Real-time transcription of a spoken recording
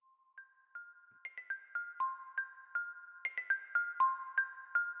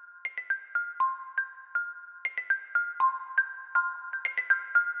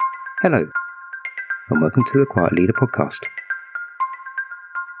Hello, and welcome to the Quiet Leader podcast.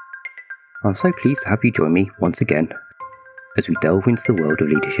 I'm so pleased to have you join me once again as we delve into the world of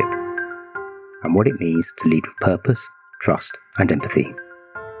leadership and what it means to lead with purpose, trust, and empathy.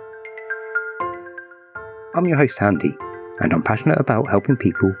 I'm your host Andy, and I'm passionate about helping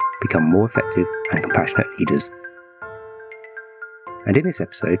people become more effective and compassionate leaders. And in this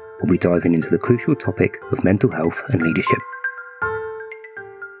episode, we'll be diving into the crucial topic of mental health and leadership.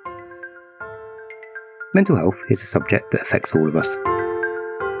 Mental health is a subject that affects all of us.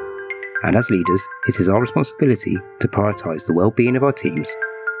 And as leaders, it is our responsibility to prioritise the well-being of our teams.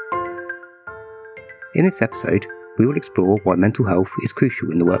 In this episode, we will explore why mental health is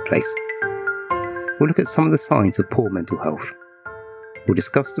crucial in the workplace. We'll look at some of the signs of poor mental health. We'll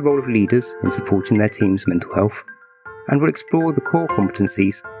discuss the role of leaders in supporting their team's mental health, and we'll explore the core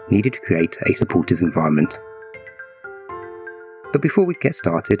competencies needed to create a supportive environment. But before we get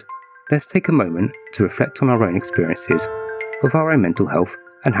started, let's take a moment to reflect on our own experiences of our own mental health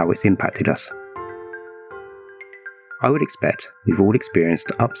and how it's impacted us. I would expect we've all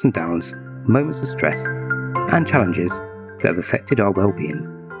experienced ups and downs, moments of stress, and challenges that have affected our well-being.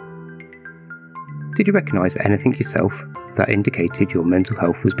 Did you recognise anything yourself that indicated your mental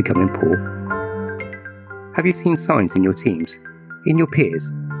health was becoming poor? Have you seen signs in your teams, in your peers,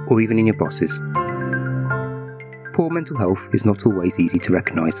 or even in your bosses? Poor mental health is not always easy to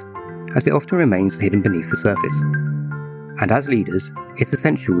recognise, as it often remains hidden beneath the surface. And as leaders, it's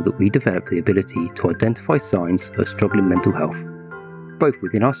essential that we develop the ability to identify signs of struggling mental health, both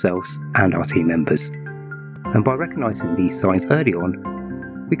within ourselves and our team members. And by recognising these signs early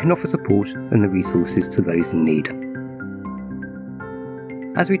on, we can offer support and the resources to those in need.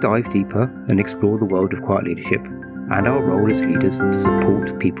 As we dive deeper and explore the world of quiet leadership and our role as leaders to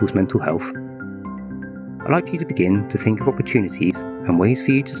support people's mental health, I'd like you to begin to think of opportunities and ways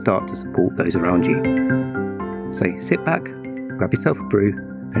for you to start to support those around you. So sit back, grab yourself a brew,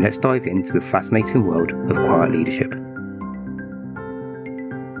 and let's dive into the fascinating world of quiet leadership.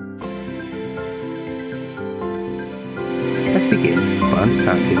 Let's begin by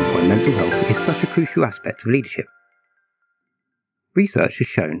understanding why mental health is such a crucial aspect of leadership. Research has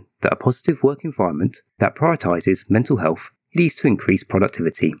shown that a positive work environment that prioritises mental health leads to increased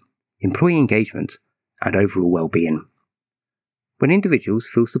productivity, employee engagement, and overall well-being. When individuals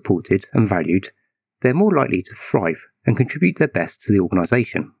feel supported and valued, they're more likely to thrive and contribute their best to the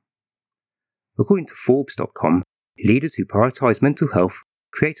organisation. According to Forbes.com, leaders who prioritise mental health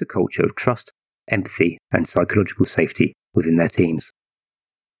create a culture of trust, empathy, and psychological safety within their teams.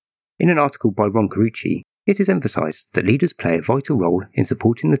 In an article by Ron Carucci, it is emphasised that leaders play a vital role in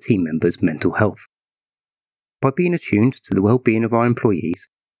supporting the team members' mental health. By being attuned to the well-being of our employees,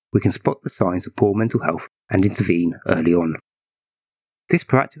 we can spot the signs of poor mental health and intervene early on. This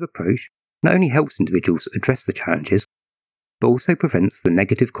proactive approach not only helps individuals address the challenges, but also prevents the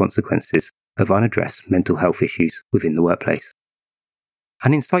negative consequences of unaddressed mental health issues within the workplace.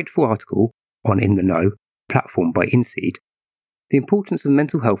 An insightful article on In the Know, platform by Inseed, the importance of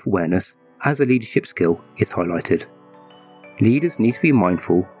mental health awareness as a leadership skill is highlighted. Leaders need to be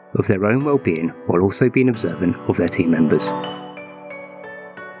mindful of their own well-being while also being observant of their team members.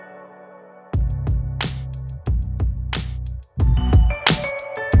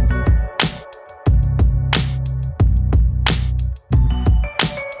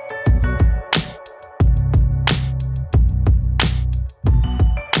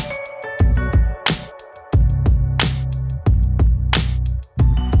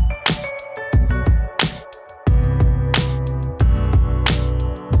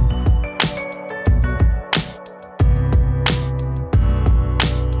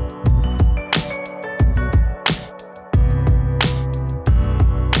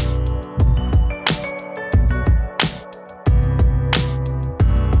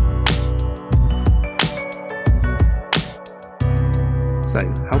 So,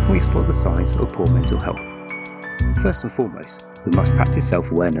 how can we spot the signs of poor mental health? First and foremost, we must practice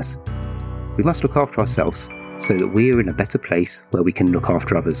self-awareness. We must look after ourselves so that we are in a better place where we can look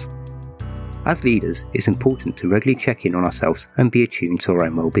after others. As leaders, it's important to regularly check in on ourselves and be attuned to our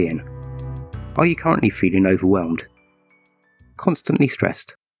own well-being. Are you currently feeling overwhelmed, constantly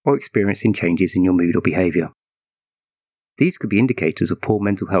stressed, or experiencing changes in your mood or behaviour? These could be indicators of poor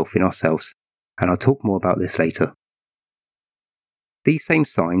mental health in ourselves, and I'll talk more about this later. These same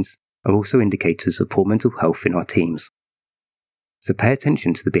signs are also indicators of poor mental health in our teams. So pay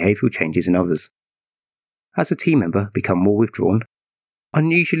attention to the behavioural changes in others. Has a team member become more withdrawn,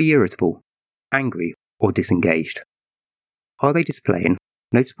 unusually irritable, angry, or disengaged? Are they displaying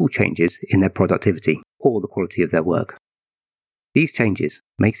noticeable changes in their productivity or the quality of their work? These changes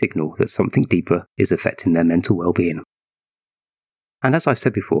may signal that something deeper is affecting their mental well-being. And as I've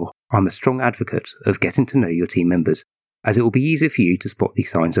said before, I'm a strong advocate of getting to know your team members, as it will be easier for you to spot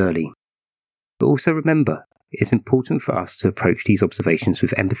these signs early. But also remember, it's important for us to approach these observations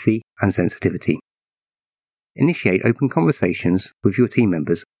with empathy and sensitivity. Initiate open conversations with your team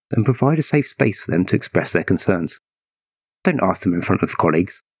members and provide a safe space for them to express their concerns. Don't ask them in front of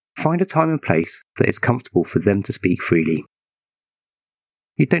colleagues. Find a time and place that is comfortable for them to speak freely.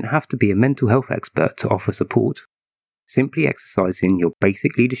 You don't have to be a mental health expert to offer support. Simply exercising your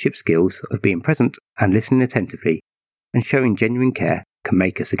basic leadership skills of being present and listening attentively and showing genuine care can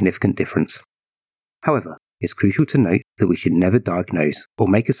make a significant difference. However, it's crucial to note that we should never diagnose or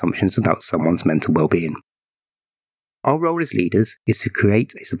make assumptions about someone's mental well-being. Our role as leaders is to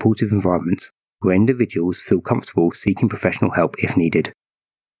create a supportive environment where individuals feel comfortable seeking professional help if needed.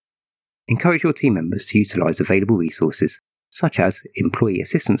 Encourage your team members to utilise available resources, such as employee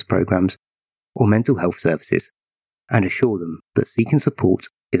assistance programs or mental health services, and assure them that seeking support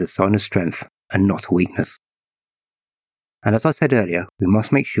is a sign of strength and not a weakness. And as I said earlier, we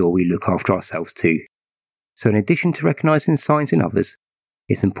must make sure we look after ourselves too. So in addition to recognising signs in others,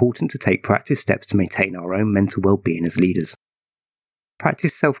 it's important to take proactive steps to maintain our own mental well-being as leaders.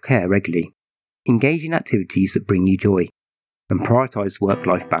 Practice self-care regularly, engage in activities that bring you joy, and prioritise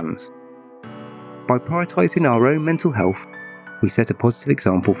work-life balance. By prioritising our own mental health, we set a positive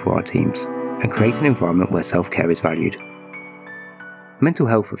example for our teams and create an environment where self-care is valued. Mental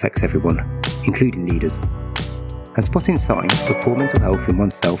health affects everyone, including leaders, and spotting signs of poor mental health in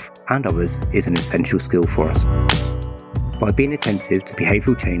oneself and others is an essential skill for us. By being attentive to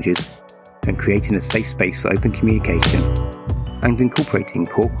behavioural changes and creating a safe space for open communication and incorporating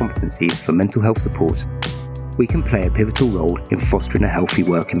core competencies for mental health support, we can play a pivotal role in fostering a healthy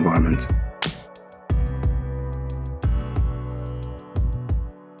work environment.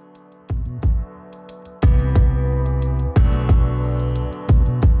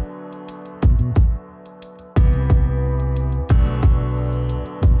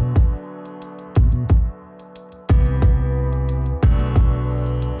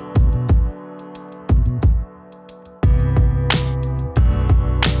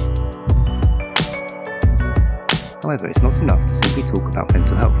 However, it's not enough to simply talk about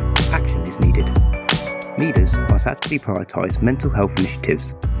mental health. Action is needed. Leaders must actively prioritise mental health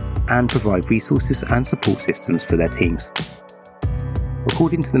initiatives and provide resources and support systems for their teams.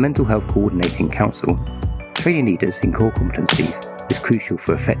 According to the Mental Health Coordinating Council, training leaders in core competencies is crucial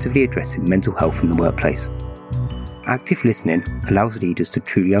for effectively addressing mental health in the workplace. Active listening allows leaders to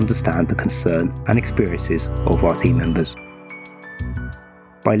truly understand the concerns and experiences of our team members.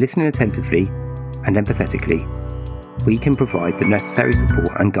 By listening attentively and empathetically, we can provide the necessary support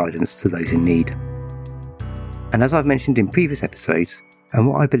and guidance to those in need. And as I've mentioned in previous episodes, and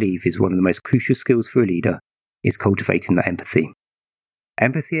what I believe is one of the most crucial skills for a leader, is cultivating that empathy.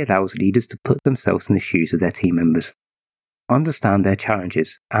 Empathy allows leaders to put themselves in the shoes of their team members, understand their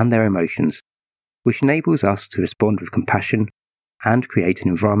challenges and their emotions, which enables us to respond with compassion and create an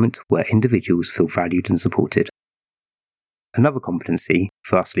environment where individuals feel valued and supported. Another competency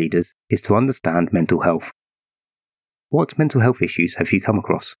for us leaders is to understand mental health. What mental health issues have you come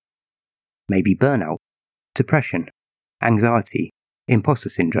across? Maybe burnout, depression, anxiety, imposter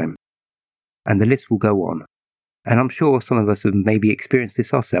syndrome, and the list will go on. And I'm sure some of us have maybe experienced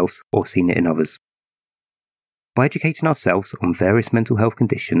this ourselves or seen it in others. By educating ourselves on various mental health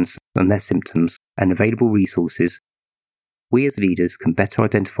conditions and their symptoms and available resources, we as leaders can better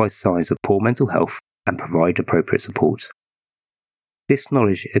identify signs of poor mental health and provide appropriate support. This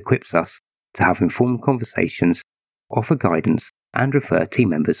knowledge equips us to have informed conversations, offer guidance, and refer team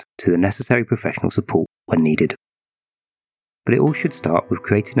members to the necessary professional support when needed. But it all should start with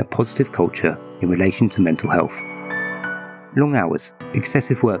creating a positive culture in relation to mental health. Long hours,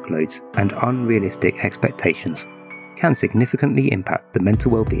 excessive workloads, and unrealistic expectations can significantly impact the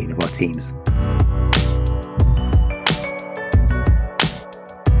mental well-being of our teams.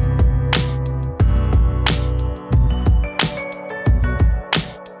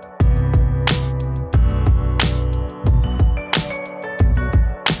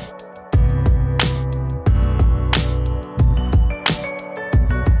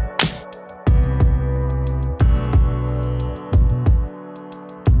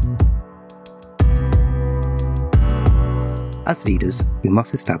 As leaders, we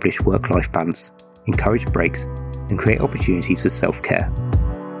must establish work-life balance, encourage breaks, and create opportunities for self-care.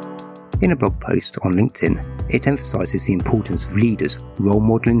 In a blog post on LinkedIn, it emphasises the importance of leaders role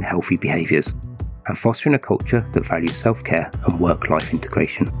modelling healthy behaviours and fostering a culture that values self-care and work-life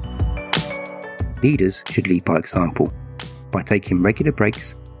integration. Leaders should lead by example, by taking regular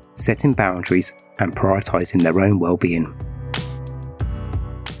breaks, setting boundaries, and prioritising their own well-being.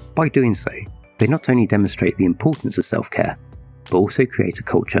 By doing so, they not only demonstrate the importance of self-care, but also create a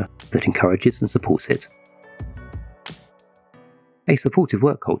culture that encourages and supports it. A supportive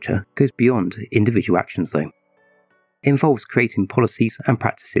work culture goes beyond individual actions though. It involves creating policies and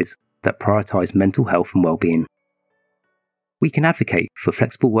practices that prioritise mental health and well-being. We can advocate for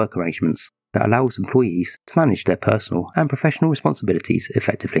flexible work arrangements that allows employees to manage their personal and professional responsibilities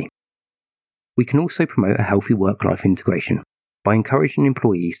effectively. We can also promote a healthy work-life integration by encouraging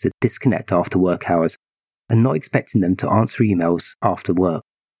employees to disconnect after work hours and not expecting them to answer emails after work,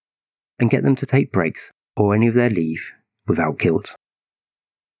 and get them to take breaks or any of their leave without guilt.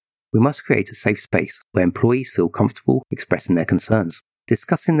 We must create a safe space where employees feel comfortable expressing their concerns,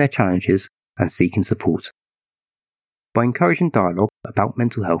 discussing their challenges, and seeking support. By encouraging dialogue about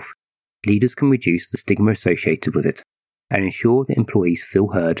mental health, leaders can reduce the stigma associated with it and ensure that employees feel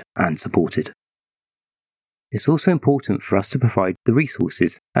heard and supported. It's also important for us to provide the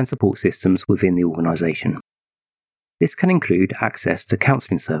resources and support systems within the organisation. This can include access to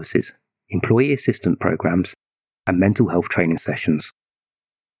counselling services, employee assistance programs, and mental health training sessions.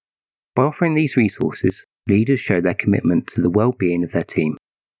 By offering these resources, leaders show their commitment to the well-being of their team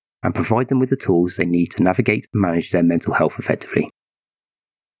and provide them with the tools they need to navigate and manage their mental health effectively.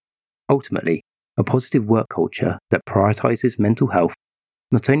 Ultimately, a positive work culture that prioritises mental health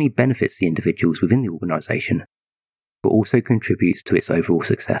not only benefits the individuals within the organisation, but also contributes to its overall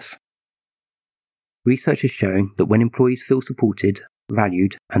success. Research has shown that when employees feel supported,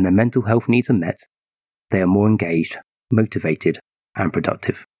 valued, and their mental health needs are met, they are more engaged, motivated, and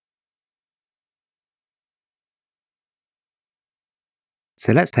productive.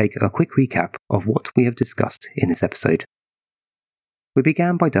 So let's take a quick recap of what we have discussed in this episode. We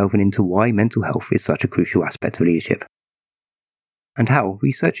began by delving into why mental health is such a crucial aspect of leadership, and how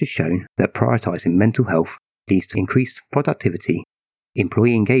research has shown that prioritising mental health leads to increased productivity,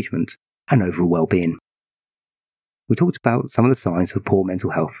 employee engagement, and overall well-being. We talked about some of the signs of poor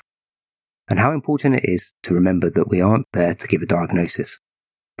mental health, and how important it is to remember that we aren't there to give a diagnosis,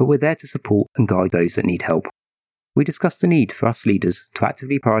 but we're there to support and guide those that need help. We discussed the need for us leaders to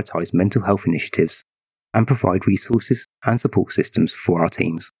actively prioritise mental health initiatives and provide resources and support systems for our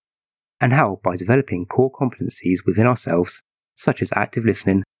teams, and how by developing core competencies within ourselves, such as active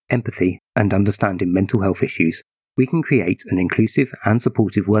listening, empathy, and understanding mental health issues, we can create an inclusive and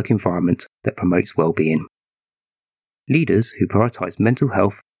supportive work environment that promotes well-being. Leaders who prioritise mental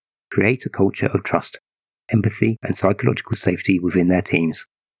health create a culture of trust, empathy, and psychological safety within their teams.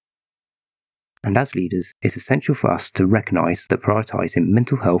 And as leaders, it's essential for us to recognise that prioritising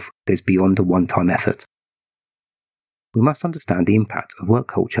mental health goes beyond a one-time effort. We must understand the impact of work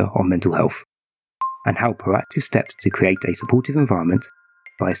culture on mental health, and how proactive steps to create a supportive environment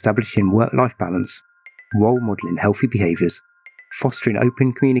by establishing work-life balance, role modelling healthy behaviours, fostering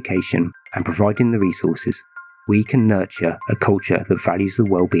open communication, and providing the resources, we can nurture a culture that values the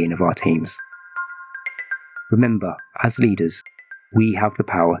well-being of our teams. Remember, as leaders, we have the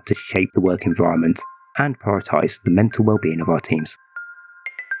power to shape the work environment and prioritise the mental well-being of our teams.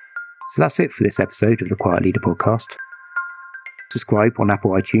 So that's it for this episode of the Quiet Leader podcast. Subscribe on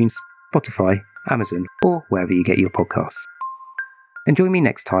Apple iTunes, Spotify, Amazon, or wherever you get your podcasts. And join me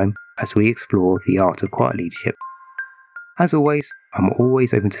next time as we explore the art of quiet leadership. As always, I'm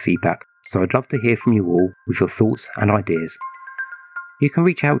always open to feedback, so I'd love to hear from you all with your thoughts and ideas. You can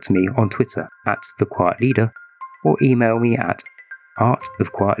reach out to me on Twitter @TheQuietLeader or email me at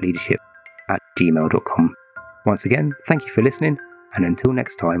artofquietleadership@gmail.com. Once again, thank you for listening, and until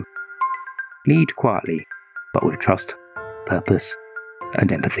next time, lead quietly, but with trust, purpose,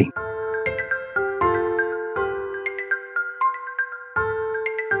 and empathy.